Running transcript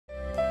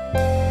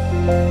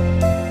Hello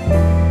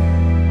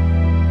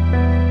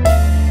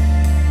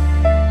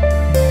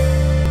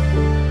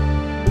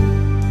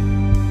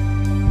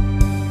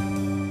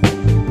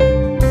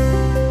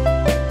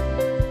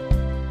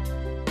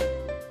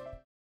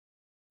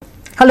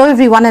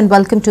everyone and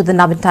welcome to the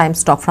Navin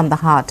Times Talk from the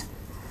Heart.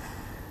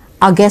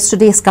 Our guest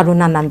today is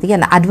Karuna Nundy,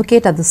 an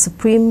advocate at the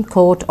Supreme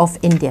Court of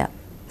India.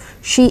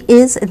 She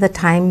is in the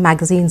Time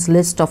magazine's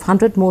list of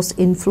 100 most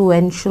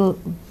influential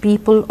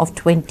people of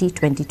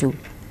 2022.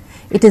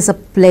 It is a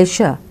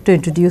pleasure to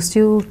introduce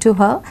you to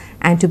her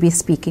and to be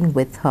speaking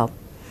with her.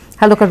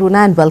 Hello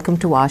Karuna and welcome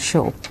to our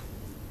show.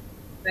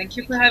 Thank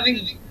you for having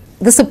me.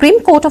 The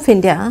Supreme Court of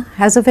India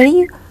has a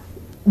very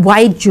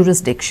wide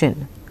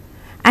jurisdiction.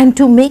 And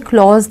to make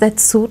laws that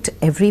suit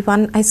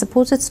everyone, I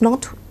suppose it's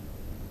not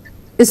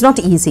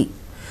easy.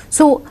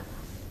 So,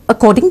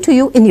 according to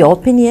you, in your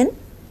opinion,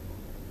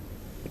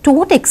 to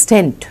what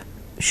extent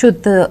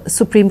should the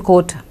Supreme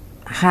Court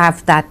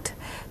have that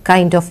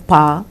kind of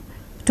power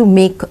to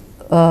make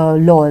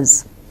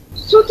laws?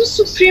 So, the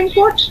Supreme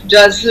Court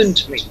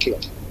doesn't make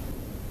law.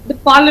 The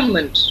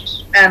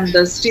Parliament and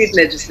the state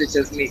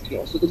legislatures make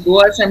law. So, the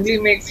Goa Assembly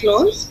makes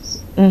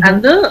laws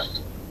and the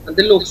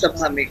Lok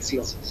Sabha makes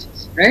laws,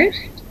 right?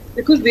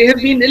 Because they have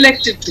been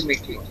elected to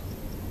make law.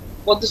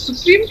 What the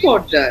Supreme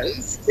Court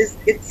does is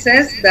it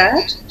says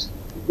that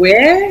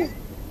where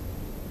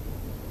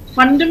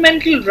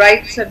fundamental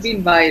rights have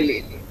been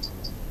violated,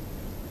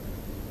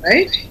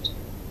 right?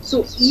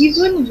 So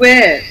even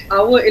where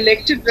our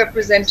elected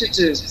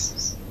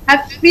representatives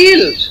have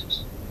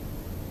failed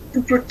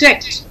to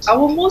protect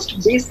our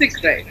most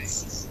basic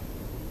rights,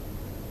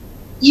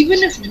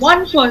 even if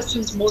one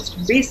person's most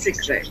basic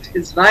right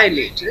is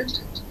violated,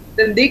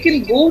 then they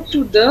can go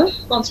to the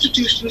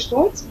constitutional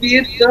courts, be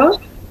it the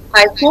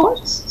High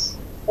Courts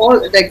or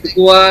like the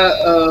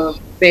Goa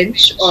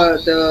bench or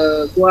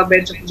the Goa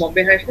bench of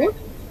Bombay High Court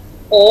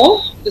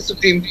or the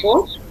Supreme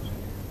Court,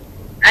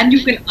 and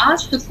you can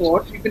ask the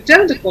court, you can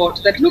tell the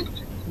court that look,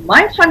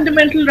 my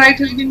fundamental right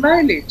has been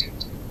violated,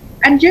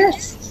 and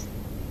yes,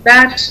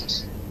 that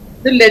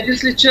the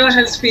legislature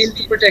has failed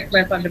to protect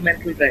my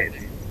fundamental rights,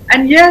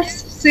 and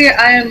yes, say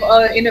I am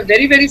in a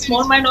very, very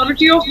small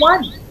minority of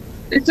one.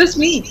 It's just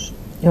me.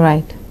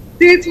 Right.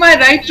 Say it's my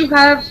right to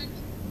have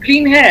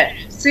green hair.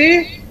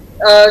 Say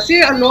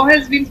a law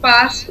has been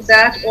passed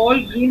that all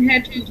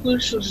green-haired people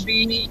should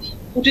be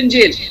put in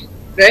jail,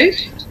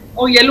 right?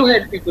 Or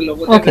yellow-haired people or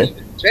whatever it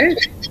is,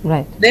 right?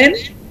 Right. Then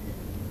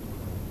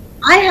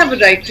I have a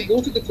right to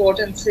go to the court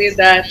and say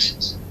that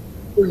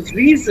the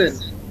reason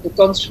the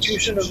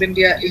Constitution of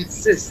India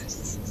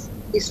exists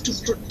is to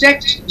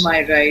protect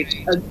my right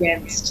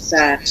against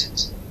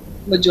that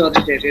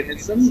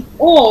majoritarianism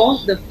or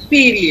the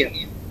failure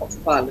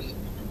of Parliament.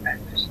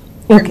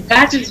 And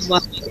that is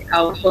why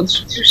our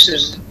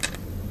Constitution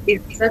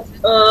is such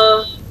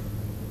a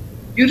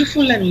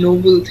beautiful and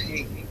noble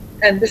thing.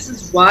 And this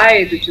is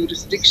why the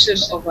jurisdiction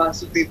of our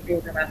Supreme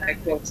Court and our High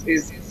Courts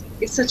is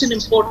such an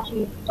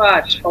important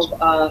part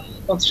of our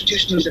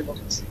constitutional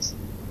democracy.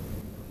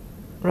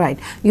 Right.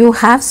 You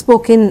have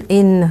spoken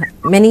in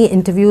many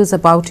interviews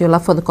about your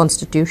love for the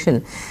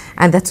Constitution,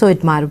 and that's so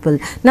admirable.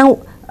 Now,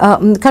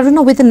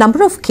 Karuna, with the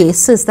number of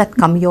cases that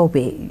come your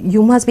way,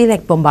 you must be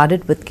like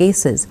bombarded with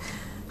cases.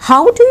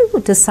 How do you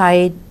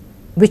decide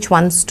which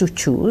ones to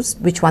choose,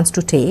 which ones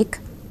to take,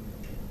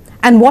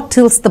 and what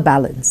tilts the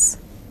balance?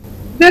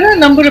 There are a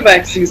number of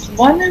axes.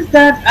 One is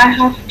that I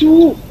have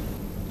to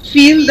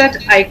feel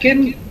that I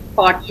can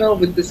partner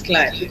with this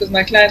client because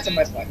my clients are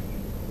my partner.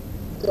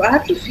 So I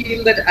have to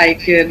feel that I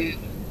can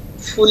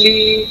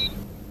fully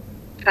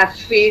have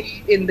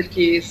faith in the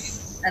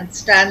case and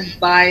stand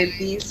by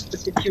these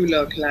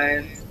particular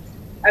clients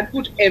and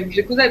put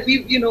because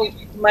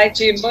my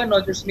chamber,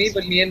 not just me,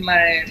 but me and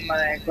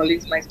my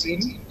colleagues, my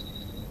team,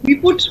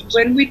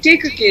 when we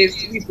take a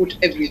case, we put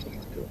everything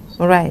into it.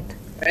 Right.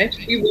 Right?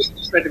 We work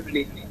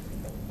incredibly.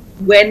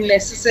 When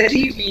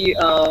necessary,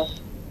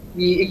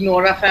 we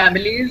ignore our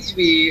families,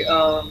 we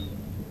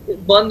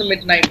burn the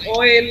midnight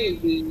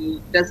oil,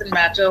 doesn't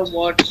matter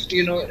what,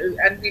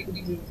 and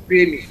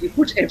we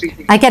put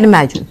everything. I can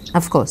imagine,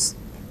 of course.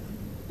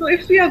 So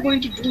if we are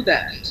going to do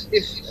that,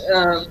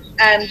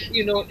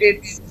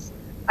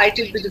 I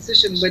take the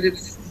decision, but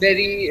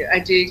I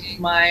take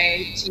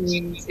my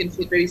team's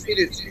input very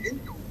seriously.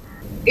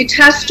 It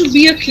has to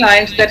be a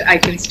client that I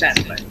can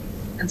stand by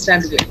and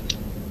stand with.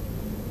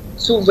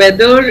 So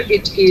whether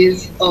it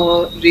is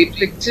a rape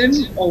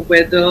victim or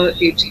whether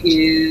it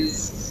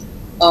is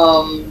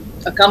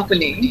a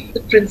company,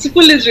 the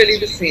principle is really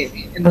the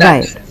same in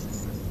that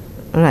sense.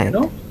 Right.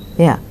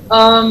 Yeah.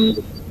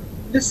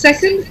 The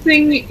second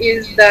thing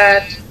is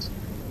that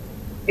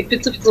if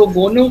it's a pro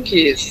bono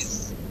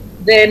case,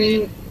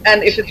 then,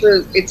 and if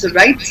it's a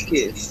rights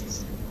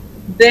case,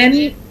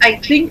 then I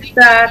think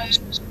that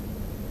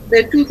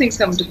there are two things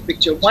come into the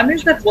picture. One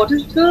is that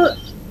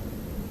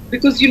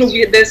because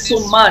there's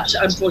so much,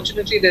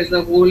 unfortunately there's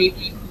a whole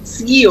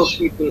sea of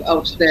people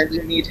out there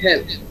who need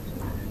help.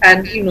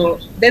 And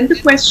then the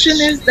question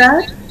is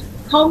that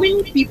how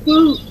many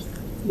people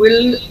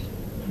will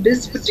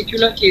this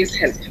particular case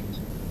help?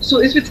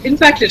 So if it's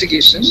impact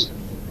litigation,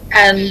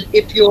 and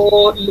if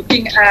you're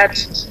looking at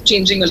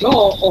changing a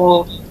law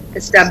or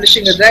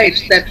establishing a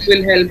right that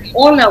will help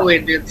all our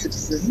Indian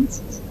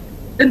citizens,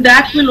 then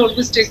that will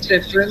always take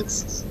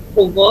preference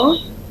over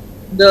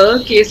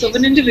the case of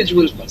an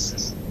individual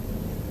person.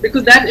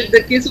 Because that, in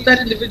the case of that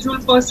individual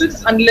person,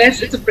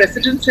 unless it's a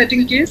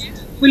precedent-setting case,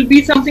 will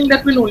be something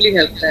that will only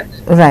help them.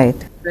 Right.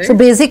 So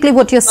basically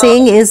what you're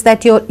saying is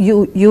that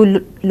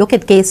you look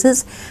at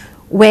cases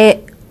where,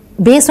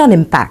 based on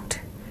impact,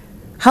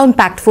 how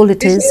impactful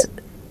it is.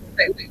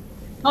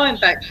 How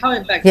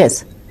impactful.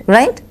 Yes,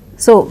 right?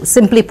 So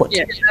simply put.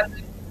 Yes.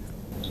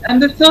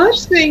 And the third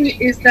thing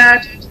is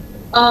that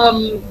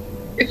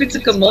if it's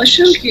a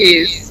commercial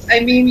case,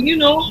 I mean, you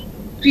know,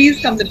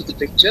 fees come into the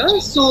picture.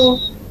 So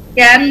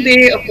can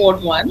they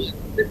afford one?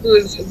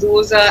 Because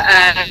those are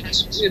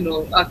at, you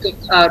know,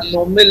 our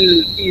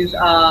normal fees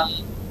are,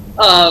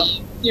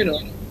 you know,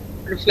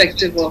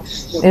 reflective of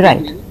what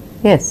right. we do.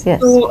 Yes,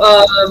 yes.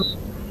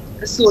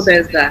 So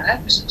there's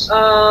that.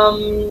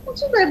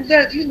 Also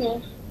that you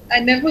know, I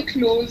never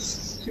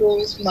close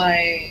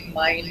my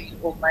mind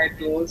or my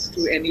doors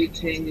to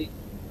anything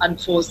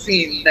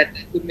unforeseen that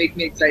would make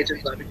me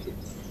excited about a case.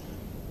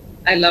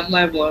 I love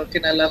my work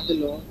and I love the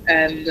law,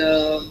 and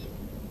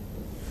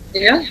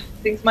yeah,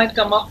 things might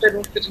come up that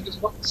don't fit into the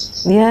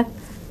box. Yeah,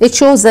 it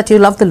shows that you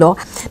love the law.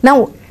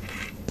 Now,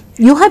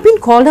 you have been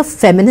called a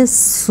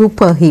feminist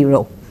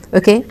superhero.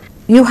 Okay,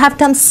 you have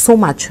done so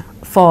much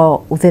for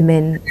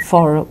women,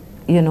 for,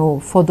 you know,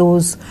 for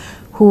those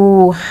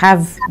who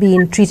have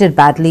been treated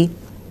badly.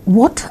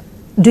 What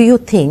do you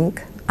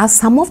think are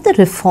some of the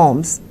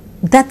reforms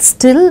that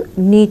still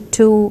need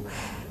to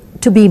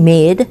be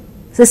made,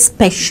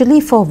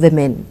 especially for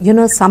women? You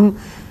know, some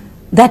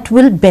that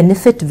will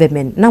benefit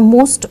women. Now,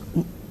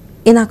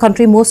 in our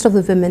country, most of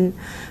the women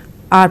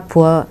are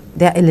poor,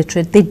 they are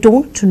illiterate, they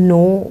don't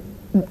know,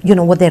 you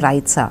know, what their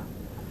rights are.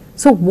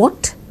 So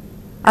what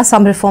are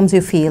some reforms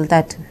you feel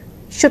that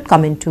should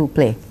come into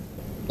play?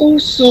 Oh,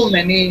 so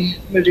many,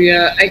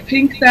 Maria. I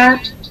think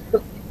that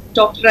the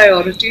top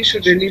priority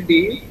should really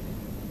be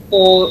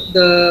for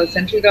the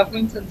central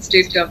governments and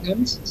state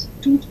governments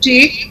to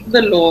take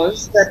the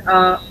laws that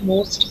are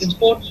most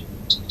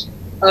important,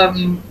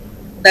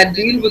 that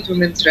deal with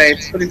women's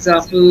rights. For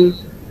example,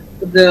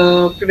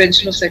 the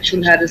prevention of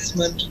sexual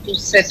harassment, to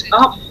set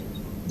up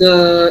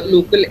the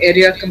local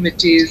area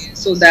committees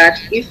so that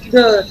if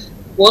the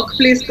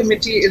workplace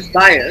committee is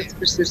biased,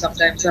 which they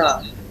sometimes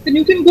are, then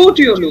you can go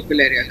to your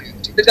local area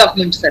committee, the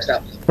government set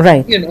up,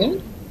 right? You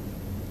know,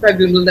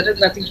 tribunal that has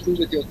nothing to do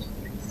with your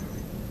workplace.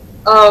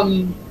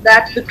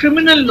 That the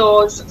criminal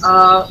laws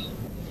are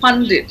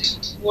funded.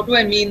 What do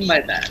I mean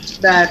by that?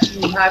 That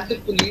you have the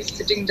police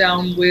sitting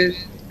down with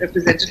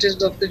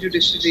representatives of the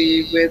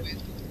judiciary, with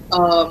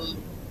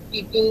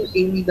people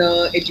in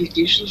the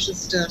education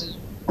system,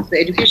 the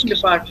education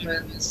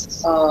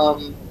departments,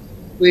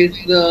 with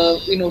the,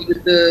 you know,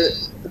 with the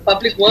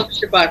public works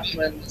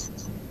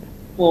departments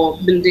for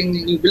building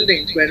new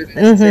buildings where it's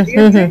necessary.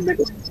 And saying that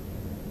to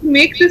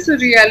make this a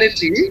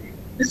reality,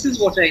 this is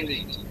what I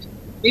need.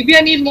 Maybe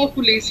I need more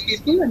police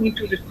people. I need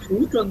to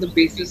recruit on the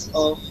basis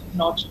of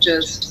not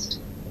just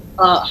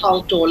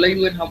how tall are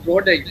you and how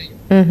broad are you,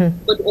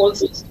 but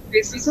also on the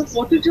basis of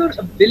what is your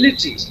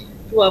ability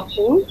to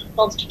uphold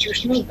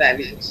constitutional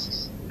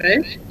values,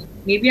 right?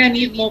 Maybe I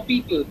need more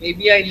people.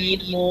 Maybe I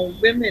need more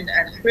women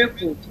and queer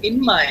folk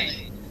in my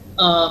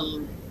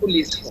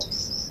police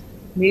force.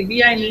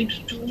 Maybe I need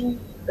to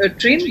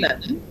train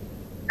them,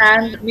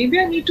 and maybe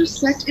I need to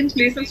set in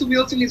place, and so we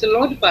also need the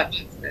law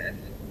departments there.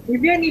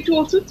 Maybe I need to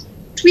also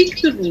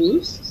tweak the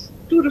rules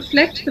to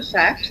reflect the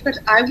fact that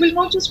I will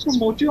not just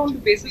promote you on the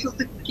basis of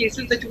the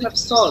cases that you have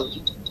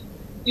solved,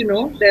 you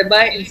know,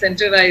 thereby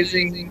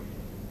incentivizing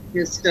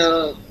just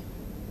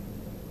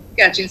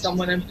catching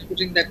someone and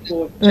putting that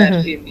poor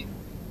chap in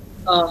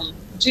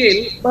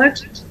jail,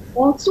 but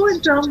also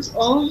in terms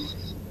of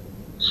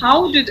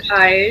how did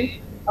I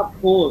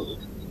uphold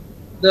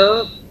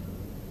the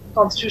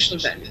constitutional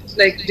values?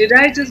 Like, did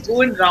I just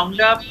go and round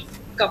up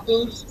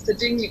couples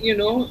sitting, you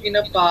know, in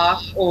a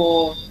park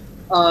or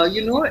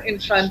you know, in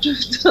front of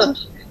the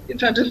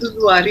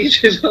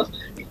Zuari River?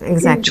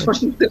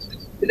 Exactly.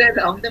 Did I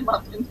round them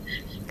up and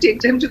take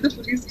them to the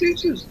police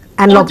station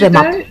and lock them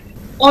up?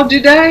 Or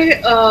did I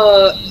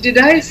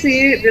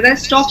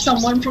stop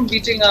someone from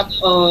beating up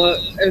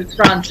a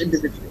trans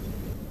individual?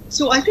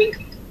 So I think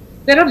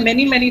there are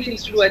many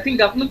things to do. I think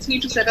governments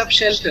need to set up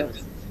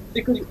shelters,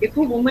 because if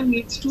a woman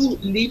needs to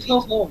leave her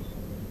home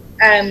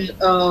and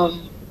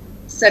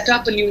set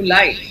up a new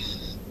life,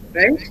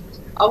 right?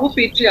 Our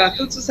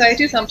patriarchal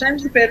society,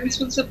 sometimes the parents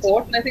will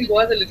support, and I think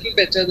Goa is a little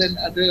better than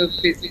other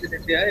places in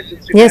India in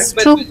this regard. Yes,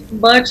 true.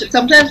 But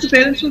sometimes the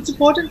parents will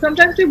support and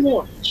sometimes they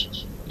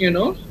won't, you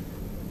know.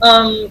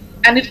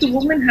 And if the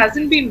woman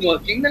hasn't been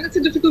working, then it's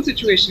a difficult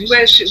situation.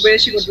 Where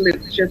she going to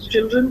live? She has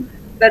children,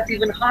 that's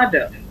even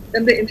harder.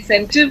 Then the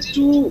incentive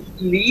to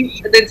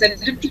leave, the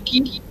incentive to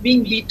keep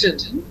being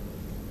beaten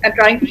and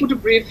trying to put a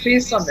brave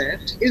face on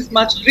it is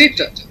much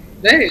greater.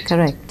 right?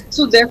 Correct.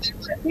 So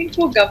therefore, I think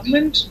for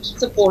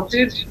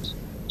government-supported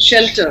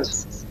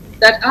shelters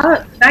that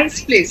are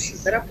nice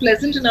places, that are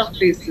pleasant enough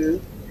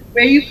places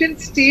where you can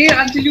stay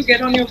until you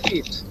get on your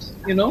feet,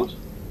 you know,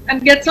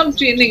 and get some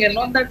training and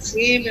not that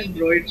same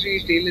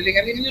embroidery, tailoring.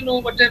 I mean, you know,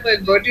 whatever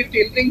embroidery,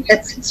 tailoring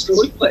has its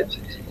role, but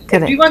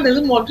Correct. everyone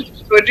doesn't want to do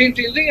embroidery and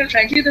tailoring, and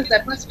frankly, there's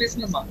that much space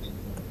in the market.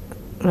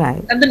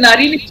 Right. And the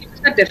Nari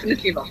Nishans are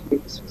definitely not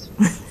good.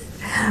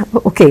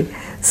 Okay.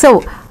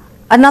 So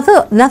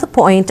another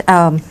point,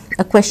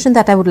 a question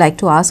that I would like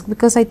to ask,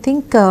 because I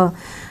think,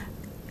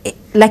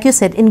 like you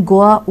said, in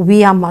Goa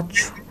we are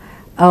much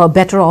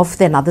better off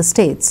than other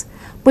states.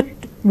 But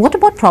what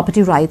about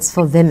property rights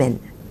for women?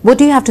 What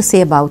do you have to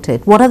say about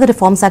it? What are the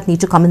reforms that need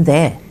to come in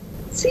there?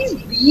 See,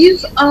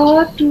 these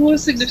are to a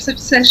significant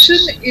succession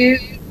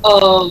is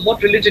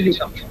what religion you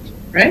come from,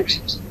 right?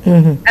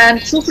 Mm-hmm.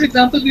 And so, for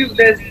example,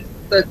 there's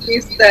the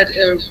case that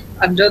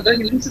under the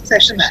Hindu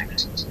Succession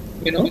Act,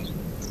 you know,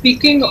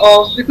 speaking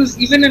of, because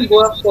even in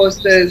Goa, of course,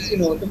 there's, you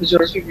know, the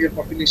majority of your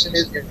population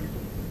is Hindu.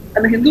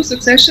 And the Hindu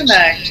Succession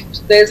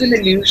Act, there's an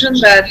illusion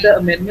that the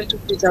amendment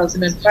of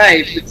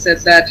 2005, which said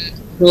that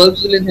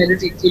girls will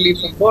inherit equally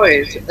from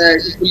boys,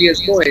 equally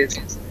as boys,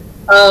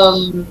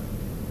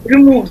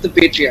 removed the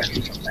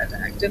patriarchy from that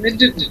act, and it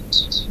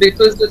didn't.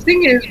 Because the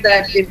thing is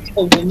that if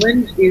a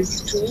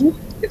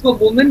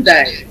woman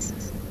dies,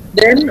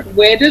 then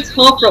where does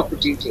her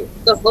property go?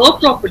 So her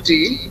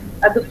property,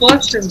 at the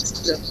first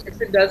instance,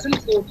 if it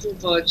doesn't go to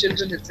her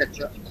children,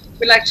 etc.,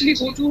 will actually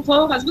go to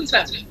her husband's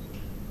family.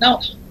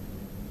 Now,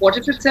 what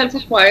if it's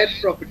self-acquired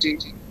property,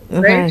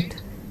 right?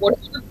 Right. What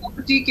if the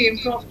property came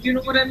from? Do you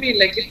know what I mean?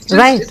 Like, it's just,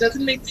 Right. it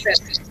doesn't make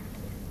sense.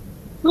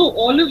 So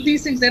all of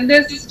these things, then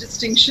there's this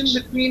distinction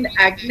between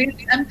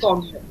agnates and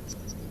cognates,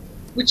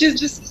 which is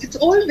this, it's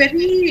all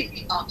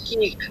very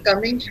archaic,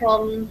 coming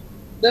from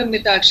the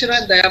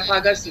Mitakshara and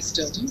Dayabhaga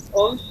systems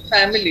of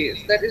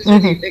families. That is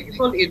really, like, it's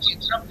all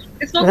ancient. Now,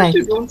 it's not Right. that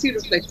you don't see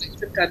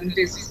reflections in current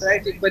day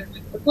society, but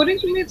according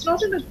to me, it's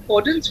not in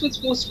accordance with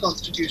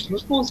post-constitutional,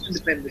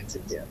 post-independence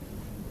India.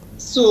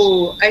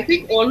 So I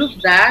think all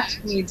of that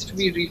needs to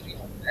be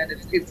reformed, and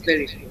it's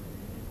very clear.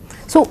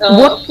 So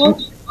Of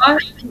course,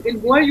 in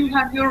Goa you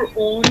have your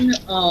own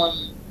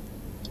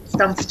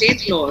some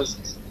state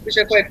laws which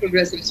are quite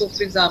progressive. So,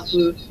 for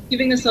example,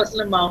 giving a certain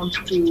amount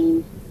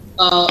to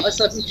a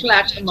certain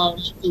flat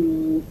amount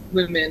to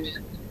women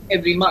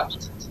every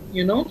month,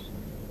 you know.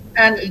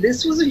 And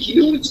this was a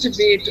huge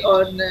debate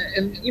on,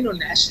 you know,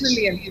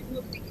 nationally, and people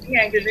were very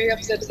angry, very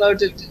upset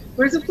about it.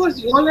 Whereas, of course,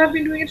 you all have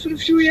been doing it for a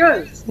few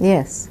years.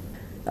 Yes.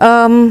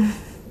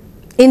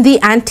 In the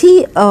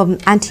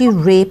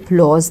anti-rape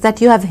laws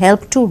that you have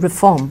helped to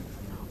reform,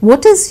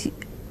 what is,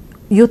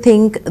 you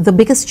think, the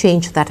biggest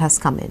change that has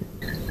come in?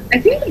 I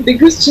think the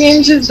biggest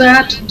change is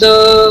that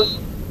the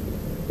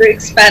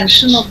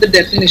expansion of the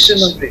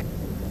definition of rape.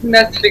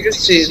 That's the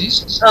biggest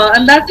change,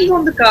 and that is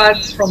on the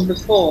cards from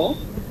before.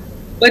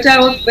 But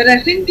I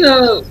think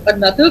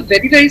another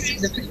very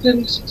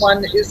significant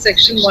one is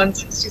Section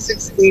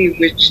 166A,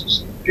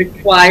 which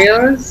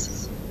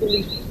requires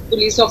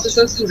police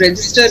officers to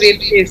register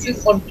rape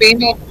cases on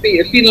pain of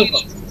penal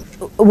costs.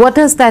 What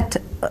does that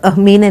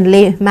mean in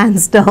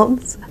layman's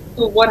terms?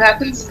 So what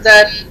happens is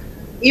that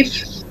if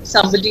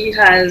somebody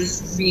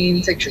has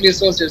been sexually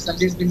assaulted,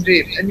 somebody's been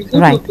raped, and you go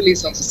to a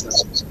police officer,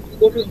 you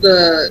go to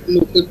the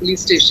local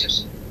police station,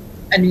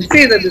 and you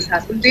say that this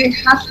happened, they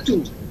have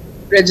to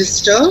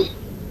register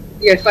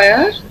the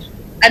FIR,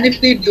 and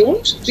if they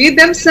don't, they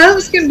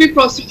themselves can be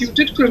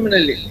prosecuted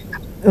criminally.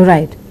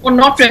 Right. For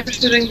not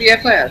registering the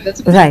FIR.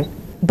 That's right.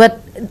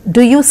 But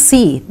do you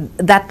see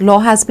that law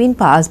has been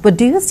passed, but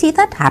do you see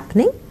that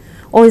happening?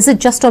 Or is it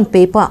just on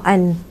paper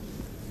and,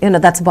 you know,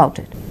 that's about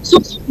it? So,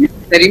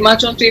 very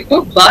much on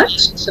paper, but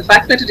the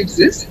fact that it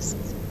exists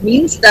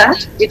means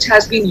that it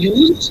has been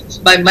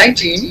used by my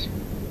team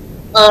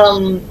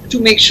to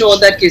make sure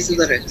that cases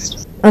are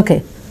registered. Okay,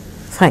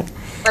 fine.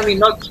 I mean,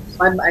 not,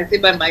 I say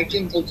by my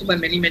team, also by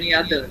many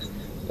others.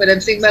 But I'm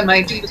saying by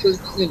my team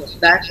because, you know,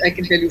 that I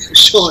can tell you for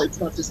sure, it's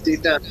not just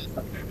data.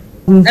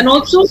 And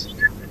also,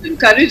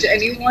 encourage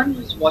anyone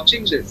who's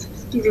watching this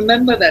to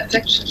remember that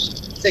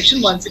section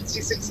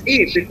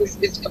 166A, because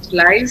it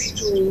applies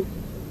to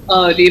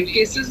rape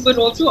cases, but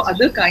also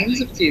other kinds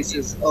of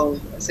cases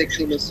of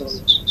sexual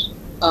assault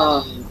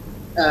and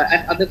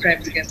other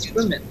crimes against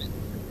women.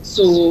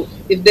 So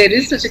if there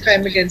is such a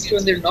crime against you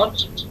and they're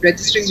not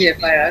registering the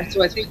FIR,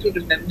 so I think to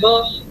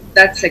remember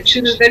that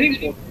section is very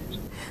important.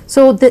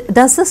 So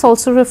does this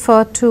also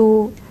refer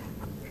to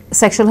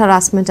sexual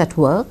harassment at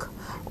work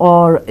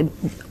or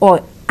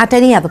at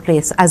any other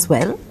place as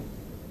well?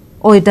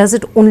 Or does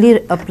it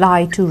only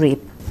apply to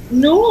rape?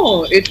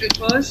 No, it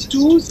refers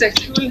to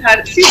sexual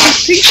harassment. See, the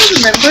thing to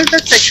remember is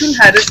that sexual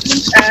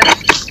harassment at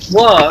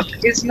work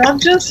is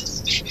not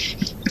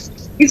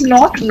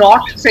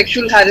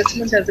sexual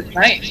harassment as a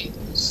crime.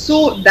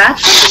 So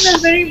that's something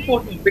that's very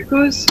important,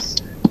 because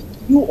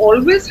you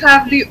always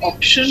have the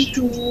option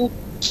to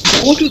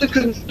go to the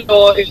criminal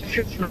law if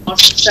you're not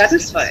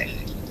satisfied,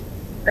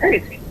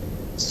 right?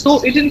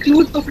 So it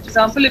includes, so for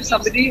example, if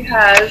somebody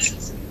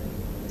has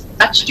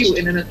touched you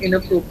in an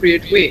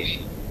inappropriate way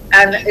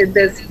and if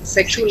there's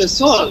sexual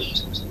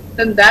assault,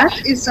 then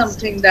that is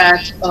something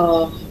that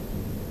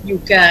you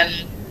can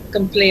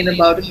complain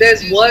about. If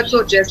there's words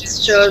or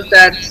gestures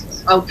that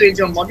outrage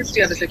your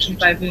modesty under Section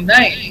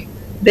 509,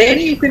 then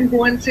you can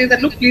go and say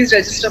that, look, please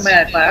register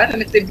my FIR.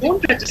 And if they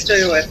don't register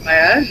your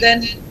FIR,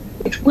 then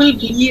it will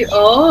be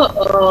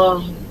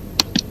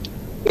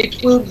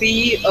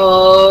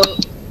a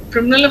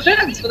criminal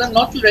offence for them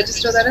not to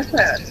register that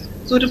FIR.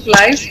 So it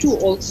applies to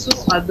also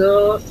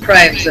other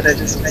crimes that I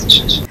just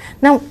mentioned.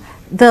 Now,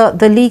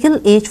 the legal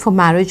age for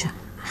marriage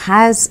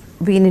has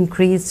been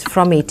increased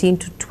from 18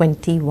 to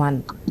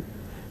 21.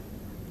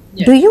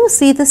 Yes. Do you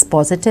see this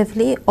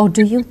positively, or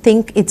do you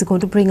think it's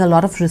going to bring a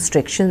lot of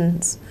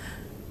restrictions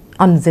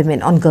on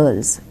women, on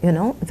girls,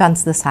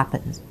 once this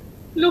happens?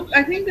 Look,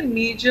 I think the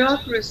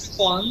knee-jerk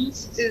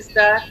response is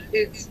that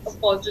it's a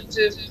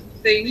positive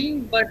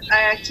thing, but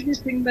I actually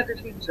think that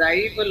it will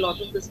drive a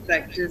lot of this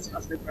practice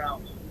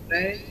underground,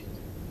 right?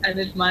 And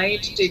it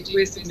might take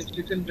away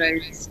significant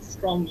rights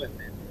from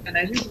women. And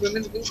I think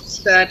women's groups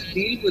that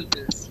deal with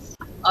this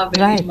are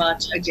very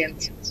much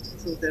against it.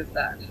 So there's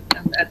that.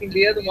 And I think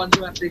they are the ones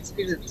who have the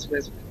experience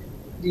with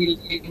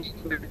dealing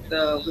with women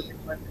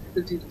who have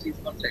difficulties with these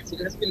conflicts. So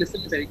they have to be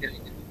listened to very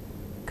carefully.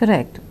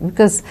 Correct,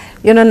 because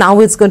now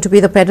it's going to be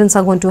the parents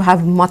are going to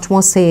have much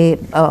more say.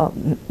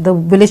 The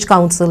village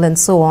council and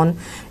so on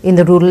in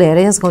the rural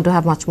areas going to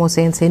have much more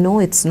say and say no,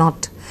 it's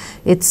not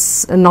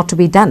to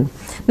be done.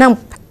 Now,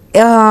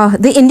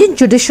 the Indian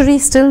judiciary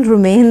still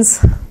remains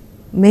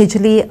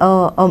majorly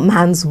a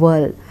man's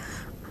world,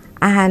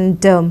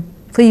 and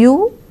for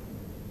you,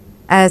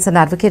 as an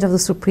advocate of the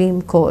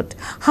Supreme Court,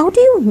 how do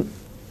you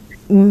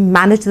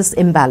manage this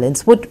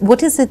imbalance?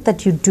 What is it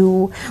that you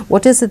do?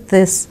 What is it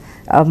this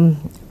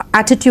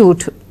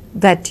attitude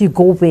that you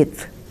go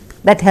with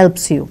that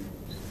helps you?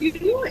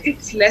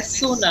 It's less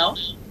so now.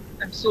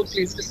 I'm so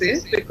pleased to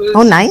say, because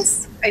oh,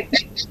 nice. I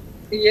think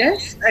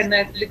yes, and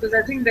because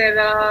I think there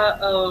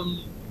are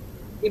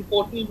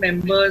important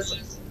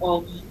members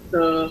of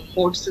the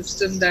court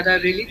system that are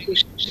really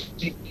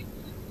pushing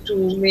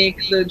to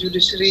make the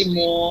judiciary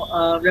more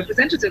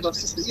representative of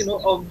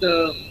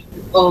the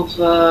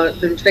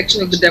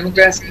reflection of the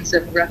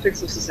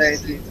demographics of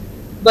society.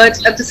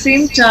 But at the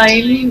same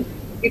time,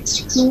 it's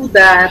true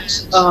that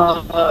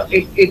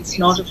it's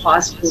not a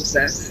fast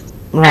process.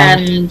 Right.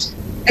 And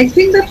I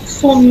think that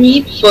for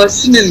me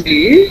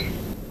personally,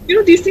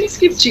 these things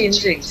keep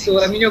changing.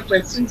 So, I mean, your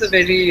questions are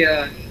very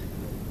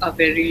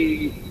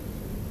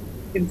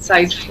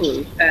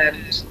insightful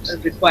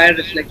and require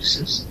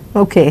reflection.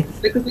 Okay.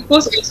 Because of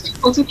course it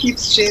also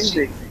keeps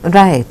changing.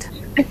 Right.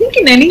 I think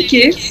in any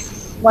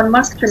case, one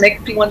must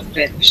connect to one's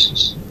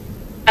bench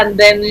and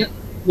then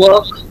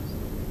work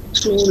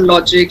through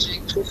logic,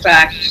 through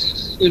fact,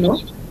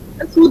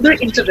 and through the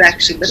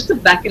interaction. That is a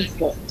back and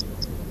forth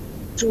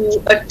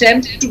to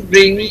attempt to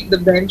bring the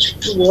bench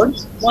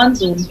towards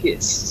one's own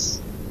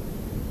case.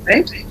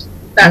 Right?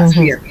 That's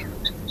the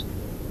attempt.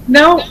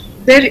 Now,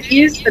 there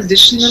is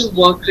additional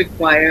work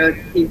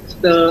required if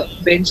the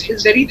bench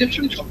is very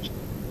different from you.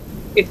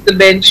 If the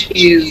bench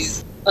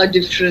is a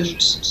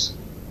different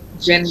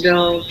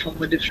gender,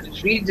 from a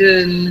different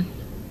region,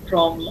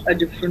 from a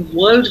different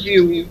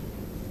worldview,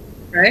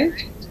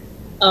 right?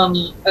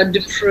 A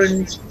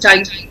different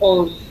type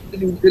of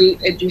legal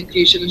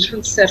education, a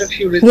different set of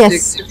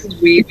heuristics,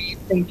 different way of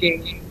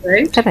thinking,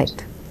 right?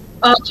 Correct.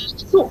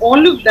 So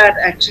all of that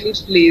actually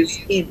plays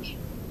in.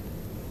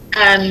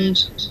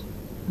 And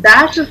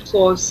that, of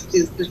course,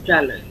 is the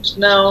challenge.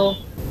 Now,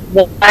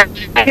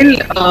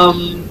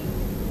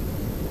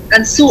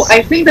 and so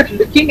I think that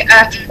looking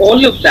at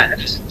all of that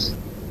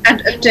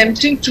and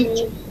attempting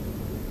to,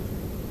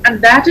 and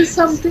that is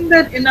something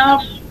that in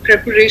our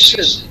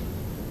preparation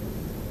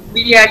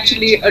we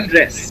actually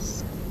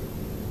address.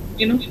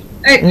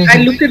 I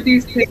look at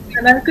these things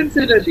and I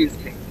consider these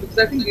things because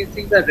I think these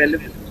things are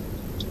relevant.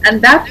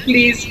 And that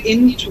plays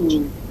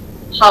into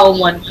how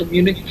one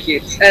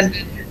communicates. And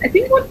I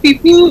think what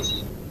people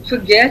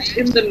forget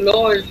in the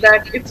law is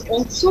that it's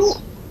also,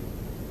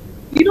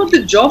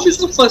 the job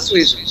is of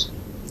persuasion.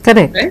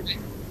 Correct. Right?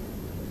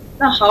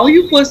 Now, how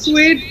you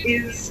persuade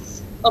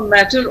is a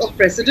matter of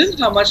precedent,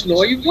 how much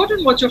law you've got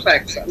and what your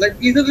facts are. Like,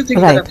 these are the things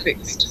that are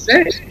fixed,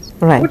 right?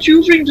 Right. What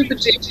you bring to the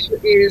table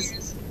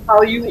is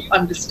how you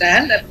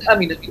understand, I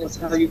mean, of course,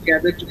 how you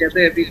gather together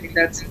everything,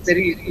 that's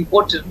very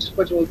important,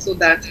 but also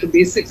that's the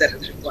basic that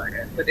is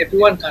required. But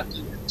everyone can't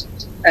do it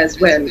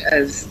as well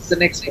as the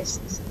next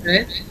person,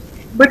 right?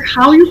 But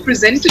how you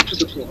present it to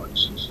the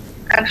court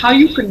and how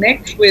you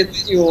connect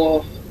with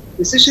your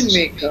decision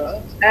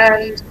maker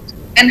and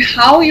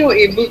how you're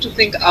able to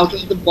think out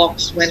of the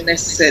box when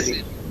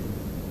necessary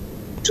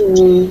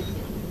to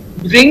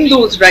bring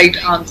those right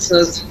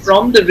answers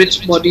from the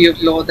rich body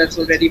of law that's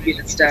already been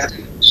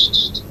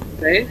established,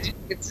 right?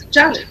 It's a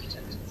challenge.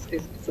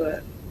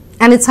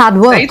 And it's hard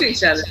work. Exciting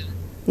challenge.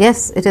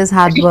 Yes, it is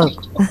hard work.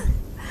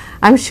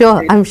 I'm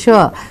sure.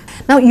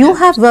 Now, you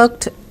have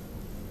worked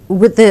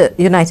with the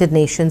United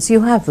Nations,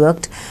 you have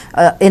worked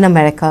in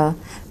America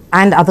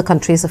and other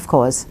countries, of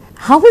course.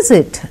 How is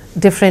it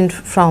different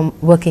from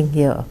working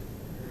here?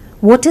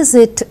 What is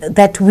it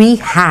that we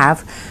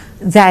have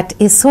that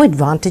is so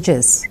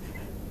advantageous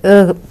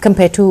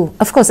compared to,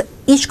 of course,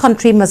 each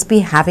country must be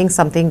having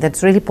something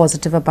that's really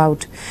positive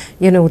about,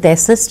 their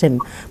system.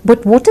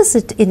 But what is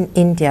it in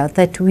India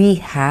that we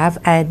have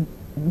and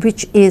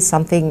which is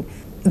something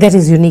that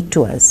is unique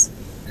to us?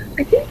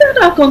 I think that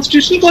our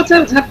constitutional courts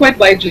have quite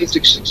wide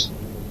jurisdiction,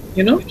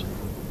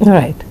 All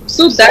right.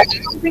 So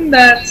that's something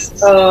that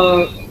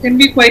can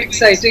be quite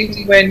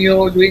exciting when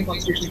you're doing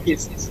constitutional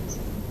cases,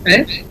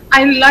 right?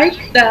 I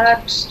like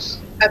that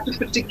at a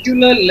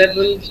particular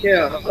level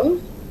here,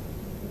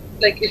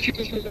 like if you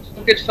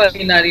look at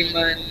Fali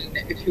Nariman,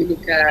 if you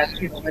look at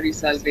Hari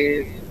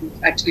Salve, who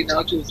actually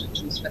now chosen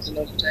to spend a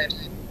lot of time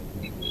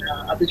in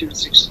other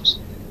jurisdictions.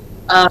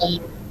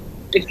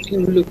 If you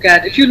look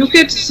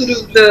at sort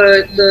of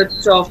the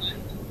top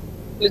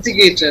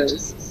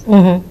litigators,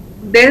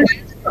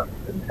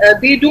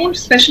 they don't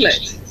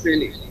specialize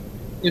really,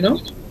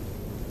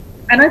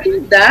 and I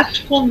think that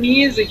for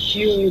me is a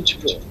huge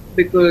pro,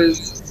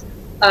 because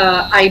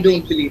I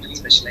don't believe in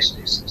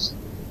specialization.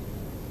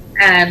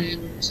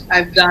 And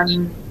I've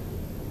done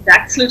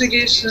tax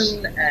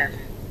litigation and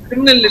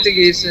criminal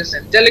litigation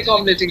and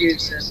telecom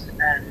litigation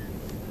and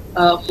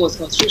of course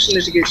constitutional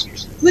litigation.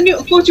 Then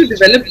of course you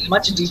develop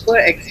much deeper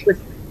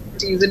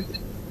expertise in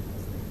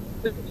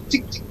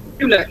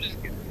particular,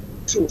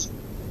 true.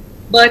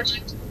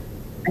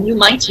 And you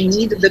might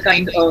need the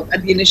kind of,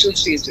 at the initial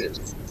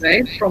stages,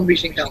 right, from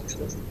briefing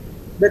counsel,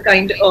 the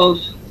kind of,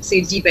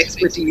 say, deep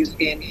expertise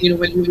in,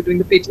 when we were doing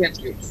the Paytm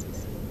case.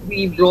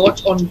 We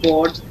brought on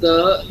board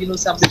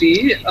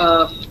somebody,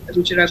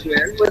 Ruchira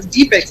Goyal, who has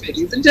deep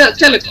expertise in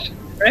telecom,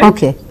 right?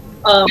 Okay.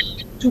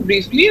 To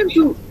brief me and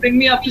to bring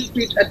me up to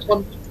speed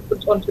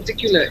on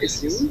particular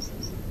issues,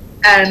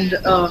 and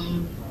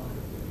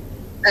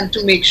to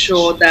make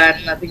sure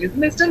that nothing is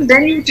missed. And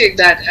then you take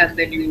that, and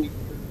then you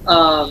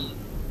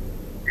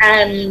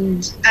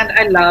and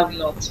I love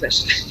not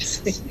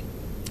specializing.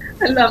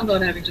 I love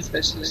not having to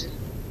specialize.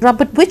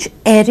 But which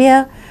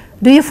area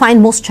do you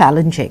find most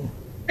challenging?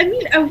 I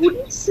mean, I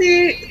wouldn't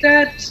say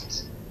that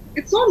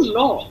it's all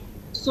law.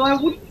 So I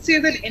wouldn't say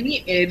that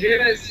any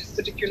area is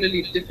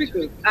particularly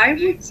difficult. I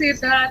would say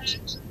that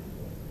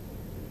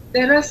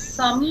there are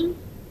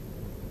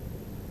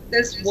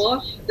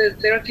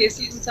there are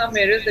cases in some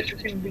areas that you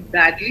can do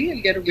badly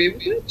and get away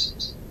with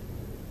it.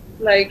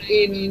 Like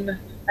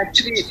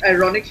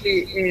ironically,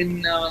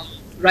 in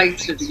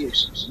rights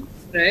litigation,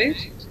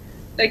 right?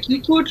 Like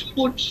you could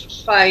put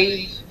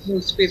 5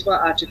 newspaper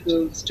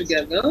articles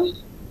together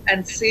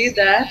and say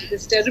that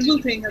this terrible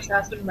thing has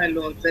happened, my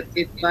lord, that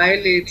it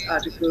violates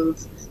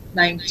articles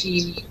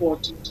 19,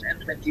 14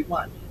 and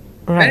 21.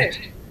 Right.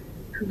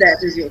 And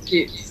that is your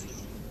case.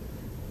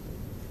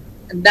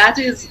 And that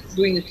is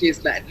doing a case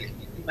badly,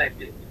 in my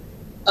view.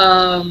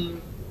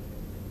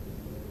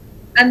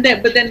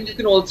 But then you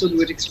can also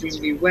do it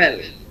extremely well,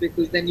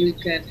 because then you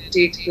can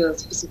take the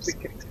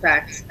specific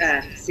facts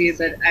and say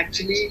that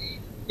actually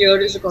here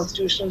is a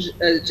constitutional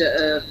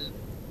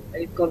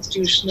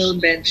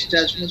bench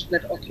judgment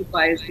that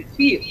occupies the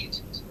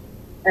field.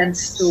 And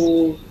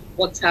so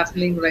what's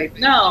happening right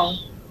now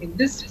in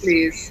this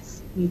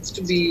place needs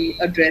to be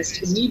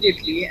addressed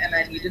immediately, and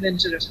I need an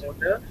interim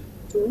order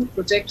to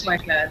protect my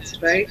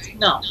client's rights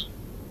now.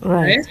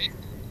 Right?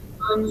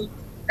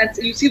 And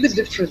so you see the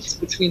difference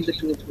between the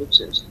two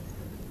approaches.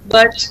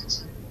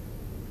 But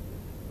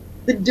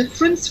the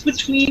difference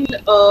between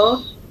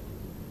a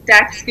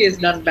tax case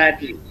done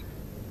badly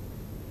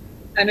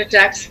and a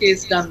tax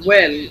case done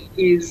well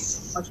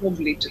is much more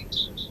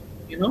blatant,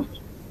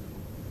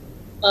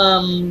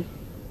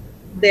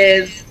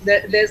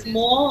 There's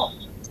more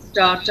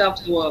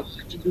startup work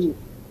to do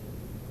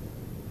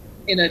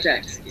in a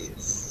tax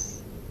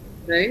case,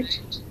 right?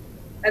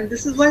 And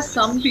this is why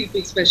some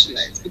people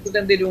specialize, because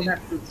then they don't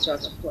have to do the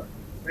startup work,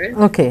 right?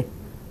 Okay.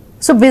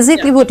 So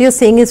basically what you're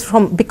saying is,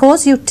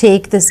 because you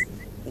take this,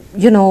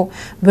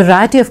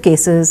 variety of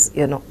cases,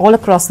 all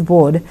across the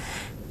board,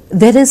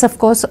 there is of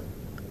course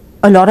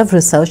a lot of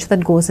research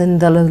that goes in,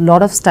 there is a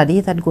lot of study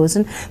that goes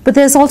in, but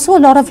there's also a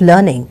lot of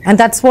learning, and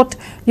that's what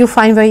you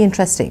find very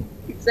interesting.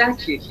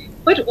 Exactly.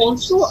 But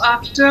also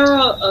after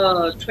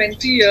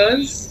 20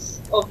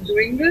 years of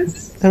doing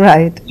this,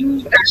 right,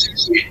 you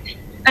actually,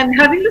 and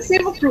having the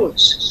same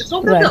approach. It's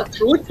not that the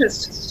approach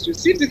has changed, you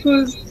see,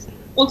 because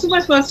also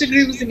my first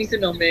degree was in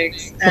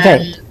economics,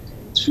 and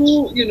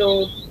through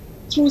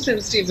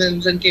St.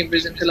 Stephen's and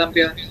Cambridge and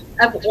Columbia,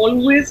 I've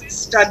always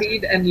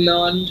studied and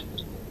learned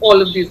all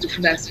of these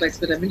different aspects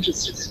that I'm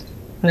interested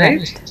in,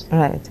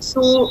 right?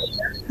 So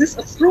this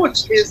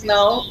approach is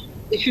now,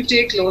 if you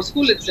take law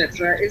school,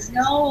 etc., is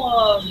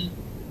now,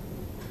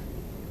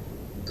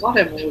 God,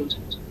 I'm old,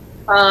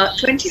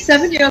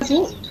 27 years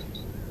old.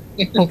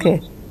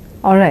 Okay,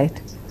 all right.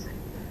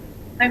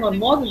 Hang on,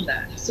 more than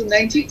that. So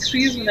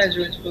 93 is when I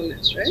joined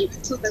college,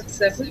 right? So that's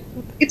 7.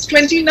 It's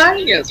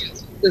 29 years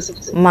old, this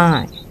approach.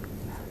 My.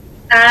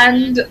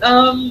 And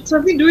so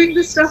I've been doing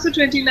this stuff for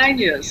 29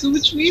 years. So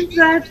which means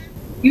that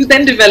you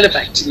then develop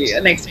actually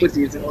an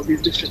expertise in all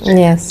these different things.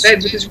 Yes.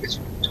 Right? Because you've been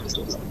doing it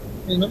so long,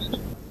 you know.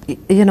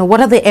 You know,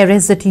 what are the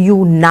areas that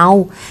you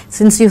now,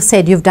 since you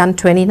said you've done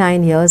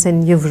 29 years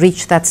and you've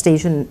reached that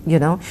stage in, you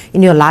know,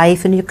 in your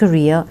life and your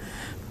career,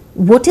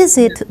 what is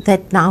it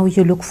that now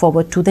you look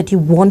forward to, that you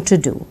want to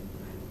do?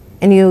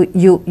 And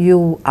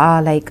you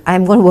are like,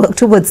 I'm going to work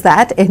towards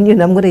that, and you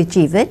know, I'm going to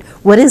achieve it.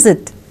 What is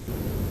it?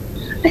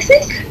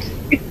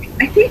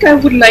 I think I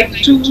would like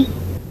to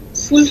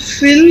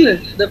fulfill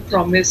the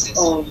promise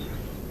of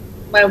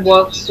my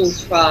work so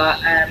far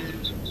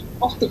and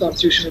of the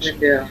Constitution of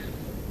India,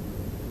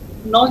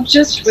 not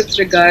just with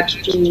regard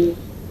to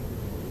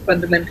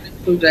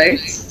fundamental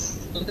rights,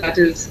 that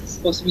is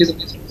possibly the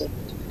most important,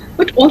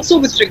 but also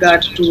with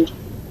regard to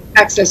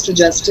access to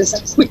justice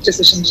and quick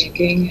decision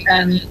making,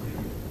 and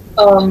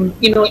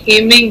you know,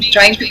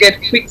 trying to get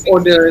quick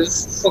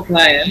orders for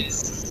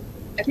clients.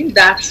 I think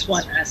that's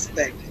one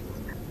aspect.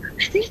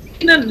 I think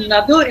in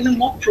a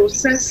more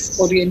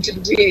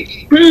process-oriented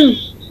way,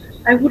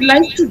 I would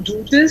like to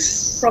do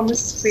this from a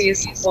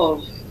space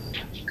of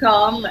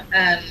calm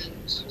and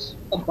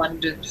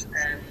abundance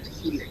and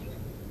healing.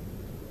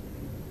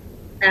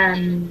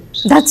 And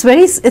That's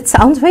very, it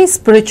sounds very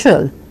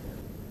spiritual.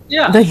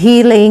 yeah, The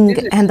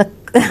healing and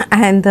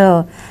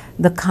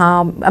the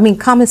calm. I mean,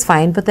 calm is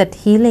fine, but that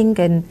healing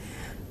and,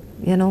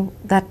 you know,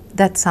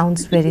 that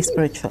sounds very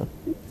spiritual.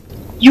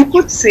 you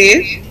could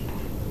say,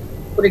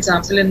 for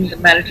example, in the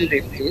marital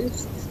rape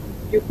case,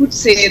 you could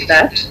say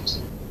that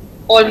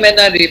all men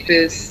are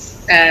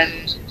rapists,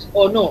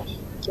 or no,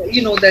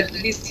 you know, that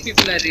these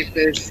people are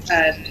rapists,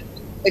 and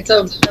it's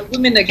a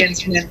women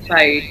against men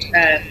fight,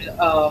 and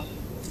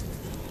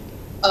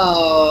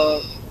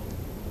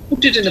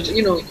put it in a,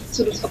 you know,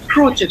 sort of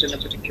approach it in a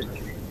particular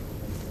way.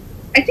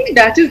 I think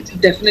that is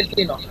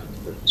definitely not our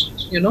approach,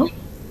 you know.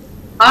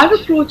 Our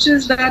approach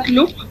is that,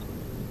 look,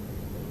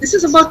 this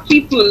is about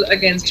people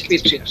against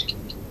patriarchy.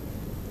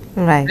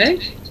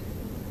 Right?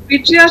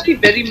 Patriarchy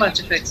very much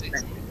affects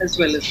men as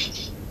well as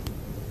women.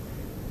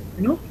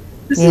 You know,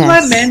 this is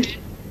why men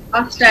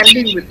are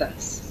standing with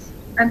us,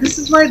 and this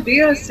is why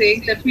they are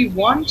saying that we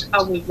want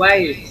our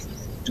wives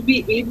to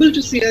be able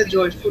to say a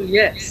joyful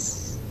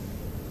yes.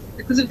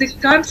 Because if they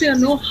can't say a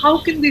no, how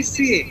can they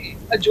say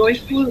a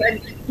joyful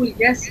and equal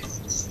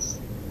yes?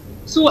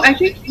 So I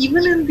think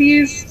even in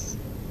these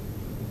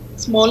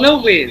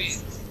smaller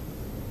ways,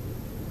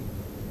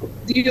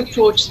 the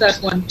approach that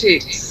one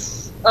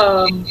takes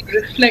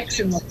reflects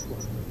in one's work.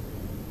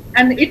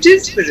 And it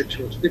is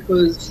spiritual,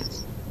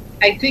 because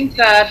I think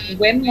that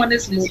when one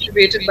is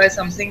motivated by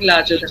something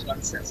larger than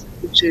oneself,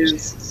 which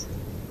is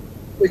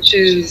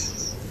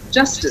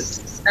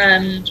justice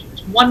and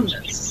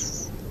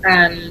oneness,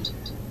 and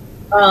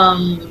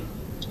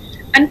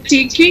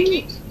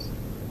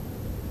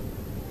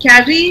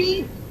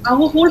carrying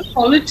our whole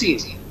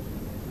polity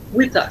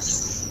with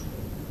us,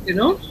 you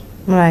know?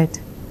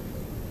 Right.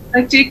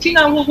 Like taking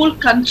our whole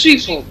country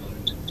forward,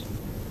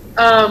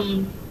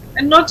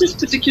 and not just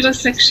particular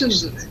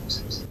sections of it.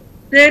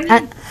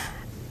 Then,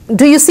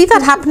 do you see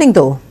that happening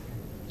though?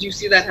 Do you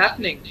see that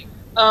happening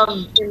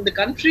in the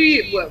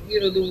country? Well,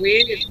 you know, the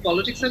way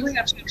politics are going,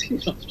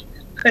 absolutely not.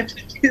 But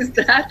is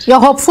that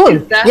you're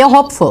hopeful? You're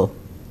hopeful,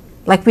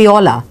 like we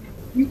all are.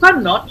 You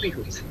can't not be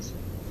hopeful.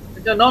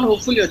 If you're not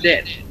hopeful, you're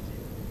dead.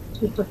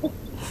 And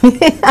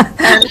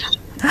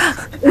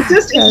it's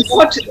just in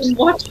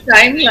what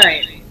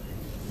timeline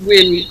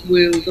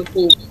will the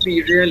hope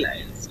be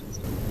realized?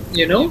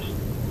 You know,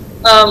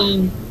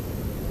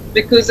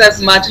 because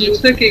as Martin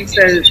Luther King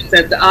said,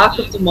 the arc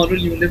of the moral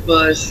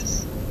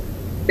universe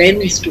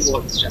bends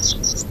towards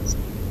justice,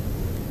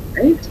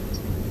 right?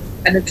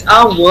 And it's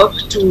our work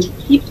to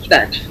keep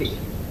that faith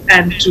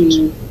and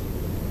to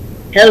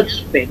help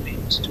bend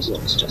it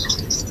towards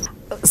justice.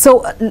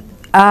 So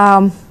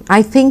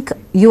I think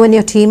you and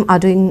your team are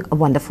doing a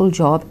wonderful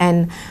job,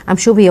 and I'm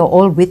sure we are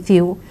all with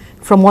you.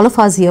 From all of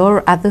us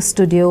here at the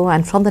studio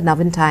and from the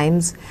Navin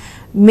Times,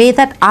 may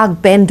that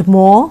arc bend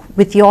more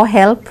with your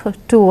help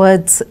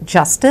towards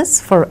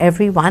justice for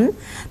everyone.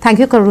 Thank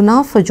you,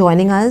 Karuna, for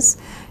joining us.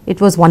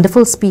 It was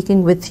wonderful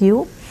speaking with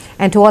you.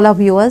 And to all our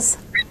viewers,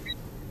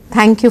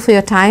 thank you for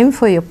your time,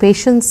 for your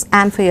patience,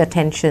 and for your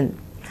attention.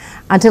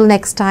 Until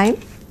next time,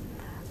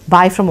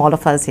 bye from all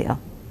of us here.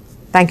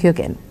 Thank you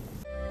again.